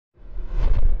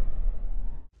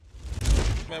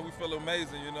man. We feel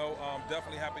amazing, you know.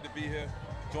 Definitely happy to be here,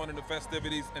 joining the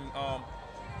festivities, and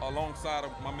alongside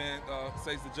of my man,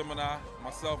 Says the Gemini,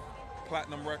 myself,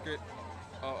 platinum record,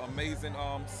 amazing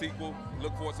sequel.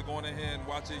 Look forward to going in here and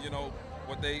watching, you know,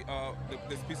 what they,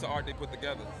 this piece of art they put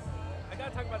together. I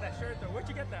gotta talk about that shirt though. Where'd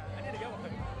you get that? I need to get one.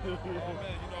 Oh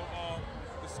man, you know,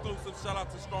 exclusive. Shout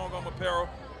out to Strong Arm Apparel.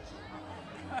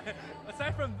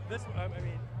 Aside from this, I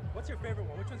mean, what's your favorite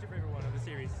one? Which one's your favorite one of the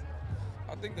series?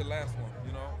 I think the last one,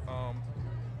 you know,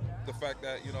 the fact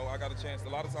that, you know, I got a chance. A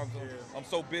lot of times I'm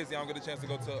so busy, I don't get a chance to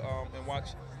go to and watch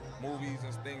movies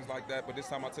and things like that. But this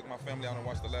time I took my family out and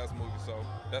watched the last movie, so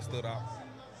that stood out.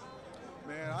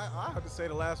 Man, I have to say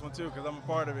the last one too because I'm a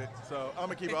part of it. So I'm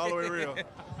gonna keep it all the way real.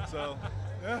 So,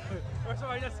 yeah. So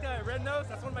I just got Red Nose.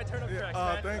 That's one of my turn-up tracks.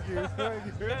 Man. Thank you. Thank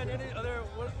you. Man, any other?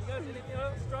 You guys anything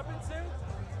else dropping soon?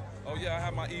 Oh yeah, I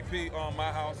have my EP on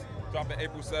My House dropping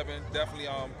April 7th. Definitely,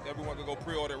 everyone can go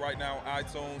pre-order it right now on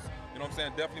iTunes. You know what I'm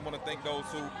saying? Definitely want to thank those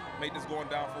who made this going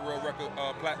down for real record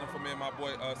platinum for me and my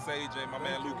boy Sage and my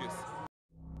man Lucas.